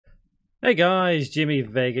Hey guys, Jimmy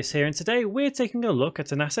Vegas here, and today we're taking a look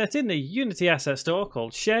at an asset in the Unity asset store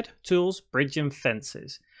called Shed, Tools, Bridge and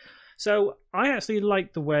Fences. So I actually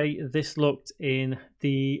like the way this looked in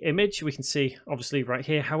the image. We can see obviously right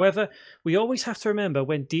here. However, we always have to remember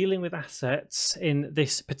when dealing with assets in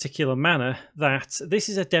this particular manner that this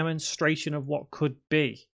is a demonstration of what could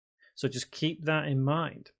be. So just keep that in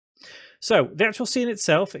mind. So the actual scene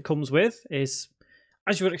itself it comes with is,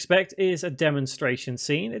 as you would expect, is a demonstration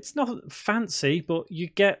scene. It's not fancy, but you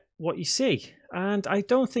get what you see. And I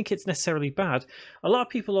don't think it's necessarily bad. A lot of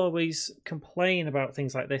people always complain about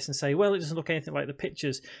things like this and say, well, it doesn't look anything like the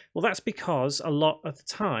pictures. Well, that's because a lot of the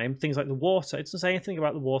time, things like the water, it doesn't say anything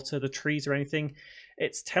about the water, the trees or anything.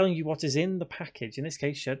 It's telling you what is in the package. In this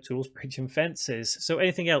case, shed, tools, bridge and fences. So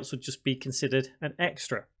anything else would just be considered an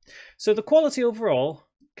extra. So the quality overall,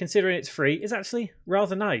 considering it's free, is actually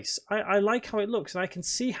rather nice. I like how it looks, and I can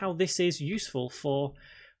see how this is useful for,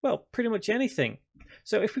 well, pretty much anything.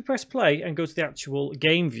 So if we press play and go to the actual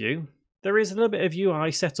game view, there is a little bit of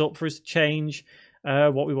UI set up for us to change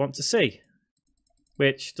what we want to see,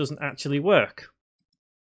 which doesn't actually work.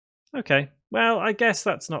 Okay, well, I guess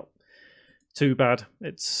that's not too bad.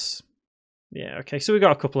 It's, yeah, okay, so we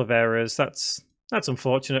got a couple of errors. That's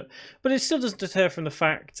unfortunate, but it still doesn't deter from the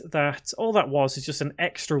fact that all that was is just an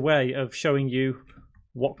extra way of showing you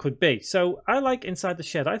what could be. So I like Inside the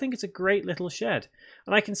Shed. I think it's a great little shed,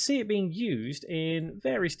 and I can see it being used in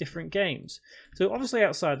various different games. So obviously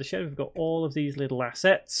outside the shed, we've got all of these little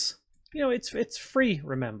assets. You know, it's free,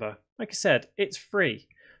 remember. Like I said, it's free.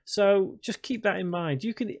 So just keep that in mind.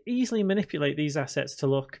 You can easily manipulate these assets to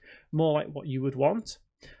look more like what you would want.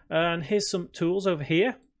 And here's some tools over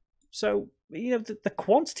here. So, you know, the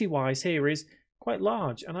quantity wise here is quite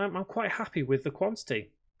large, and I'm quite happy with the quantity.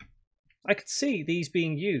 I could see these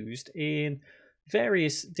being used in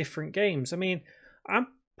various different games. I mean, I'm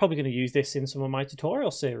probably going to use this in some of my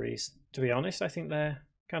tutorial series, to be honest. I think they're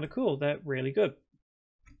kind of cool. They're really good.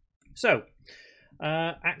 So,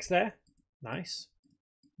 axe there. Nice.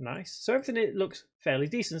 Nice. So everything, it looks fairly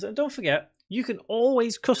decent. And don't forget, you can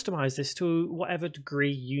always customize this to whatever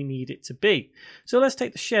degree you need it to be. So let's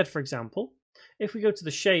take the shed, for example. If we go to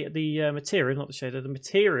the shade, the material, not the shade, the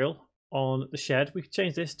material on the shed, we can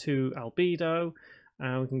change this to albedo,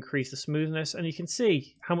 and we can increase the smoothness, and you can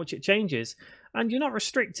see how much it changes. And you're not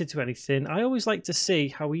restricted to anything. I always like to see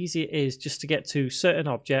how easy it is just to get to certain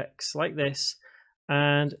objects like this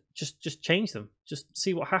and just change them. Just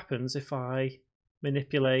see what happens if I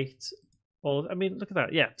manipulate. Or, I mean, look at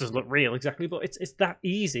that. Yeah, it doesn't look real exactly, but it's that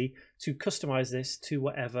easy to customize this to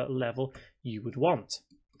whatever level you would want.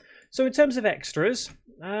 So in terms of extras,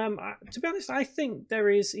 to be honest, I think there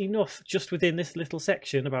is enough just within this little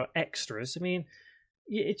section about extras. I mean,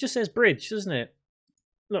 it just says bridge, doesn't it?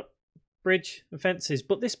 Look, bridge and fences,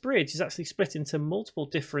 but this bridge is actually split into multiple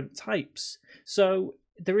different types. So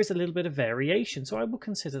there is a little bit of variation. So I will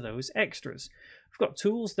consider those extras. We've got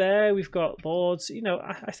tools there, we've got boards. You know,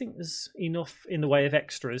 I think there's enough in the way of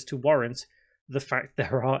extras to warrant the fact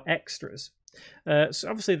there are extras. So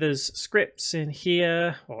obviously there's scripts in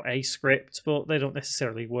here, or a script, but they don't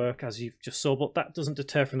necessarily work as you've just saw, but that doesn't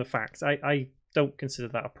deter from the fact. I don't consider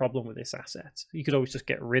that a problem with this asset. You could always just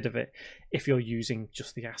get rid of it if you're using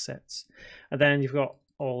just the assets. And then you've got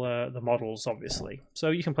all the models, obviously. So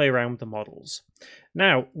you can play around with the models.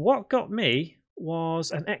 Now, what got me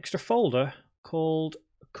was an extra folder called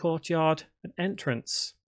Courtyard and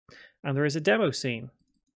Entrance. And there is a demo scene.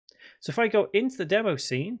 So if I go into the demo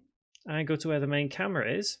scene, and go to where the main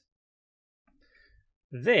camera is,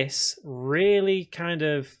 this really kind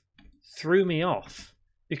of threw me off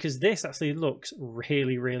because this actually looks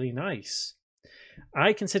really, really nice.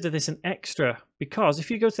 I consider this an extra because if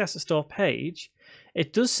you go to the asset store page,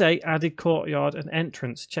 it does say added courtyard and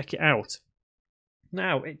entrance. Check it out.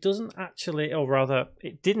 Now, it doesn't actually, or rather,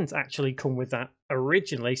 it didn't actually come with that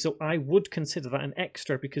originally, so I would consider that an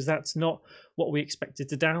extra because that's not what we expected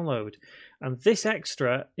to download. And this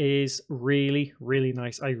extra is really, really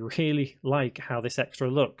nice. I really like how this extra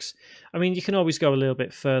looks. I mean, you can always go a little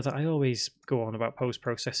bit further. I always go on about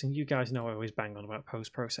post-processing. You guys know I always bang on about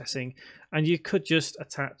post-processing. And you could just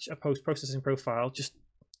attach a post-processing profile just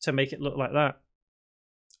to make it look like that.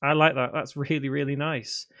 I like that. That's really, really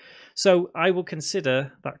nice. So I will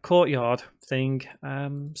consider that courtyard thing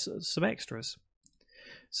some extras.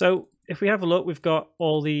 So if we have a look, we've got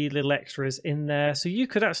all the little extras in there. So you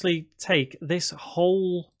could actually take this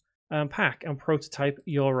whole pack and prototype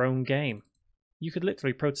your own game. You could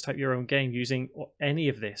literally prototype your own game using any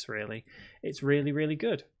of this, really. It's really, really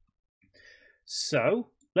good. So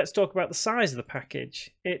let's talk about the size of the package.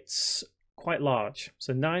 It's quite large.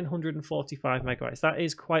 So 945 megabytes. That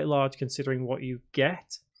is quite large considering what you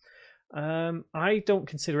get. I don't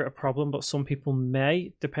consider it a problem, but some people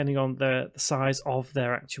may, depending on the size of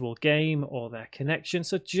their actual game or their connection.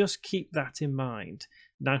 So just keep that in mind.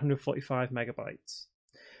 945 megabytes.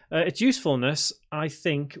 Its usefulness, I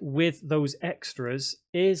think, with those extras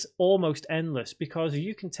is almost endless, because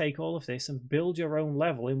you can take all of this and build your own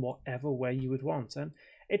level in whatever way you would want. And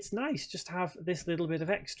it's nice just to have this little bit of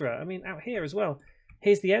extra. I mean, out here as well,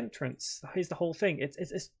 here's the entrance, here's the whole thing.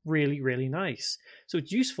 It's really, really nice. So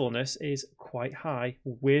its usefulness is quite high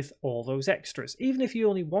with all those extras. Even if you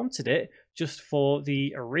only wanted it just for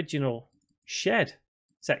the original shed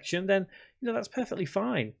section, then that's perfectly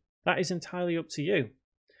fine. That is entirely up to you.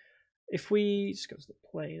 If we just go to the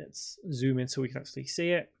plane, let's zoom in so we can actually see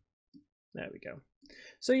it. There we go.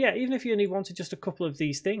 So yeah, even if you only wanted just a couple of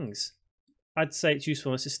these things, I'd say its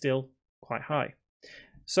usefulness is still quite high.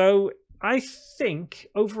 So I think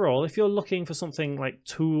overall, if you're looking for something like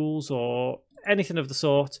tools or anything of the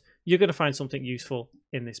sort, you're going to find something useful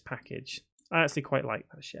in this package. I actually quite like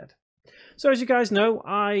that shed. So as you guys know,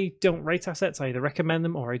 I don't rate assets. I either recommend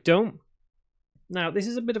them or I don't. Now, this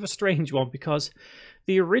is a bit of a strange one because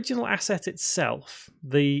the original asset itself,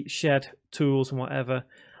 the shed, tools and whatever,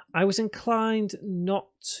 I was inclined not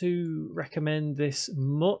to recommend this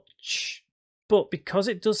much. But because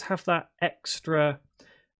it does have that extra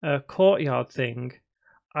courtyard thing,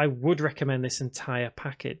 I would recommend this entire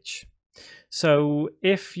package. So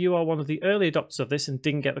if you are one of the early adopters of this and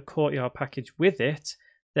didn't get the courtyard package with it,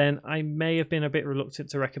 then I may have been a bit reluctant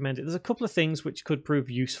to recommend it. There's a couple of things which could prove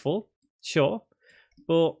useful, sure,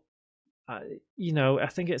 but I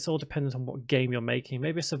think it's all dependent on what game you're making.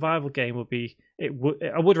 Maybe a survival game would be,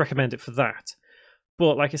 I would recommend it for that.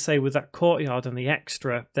 But like I say, with that courtyard and the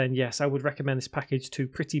extra, then yes, I would recommend this package to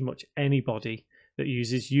pretty much anybody that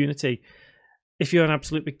uses Unity. If you're an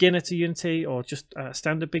absolute beginner to Unity or just a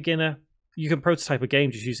standard beginner, you can prototype a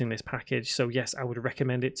game just using this package. So yes, I would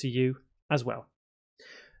recommend it to you as well.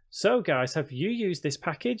 So guys, have you used this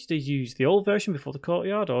package? Did you use the old version before the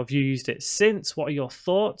courtyard, or have you used it since? What are your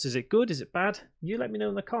thoughts? Is it good? Is it bad? You let me know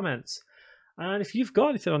in the comments. And if you've got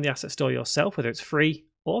anything on the asset store yourself, whether it's free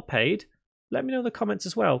or paid, let me know in the comments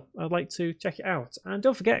as well. I'd like to check it out. And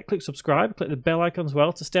don't forget, click subscribe, click the bell icon as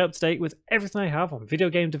well to stay up to date with everything I have on video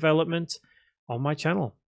game development on my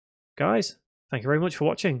channel. Guys, thank you very much for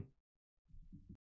watching.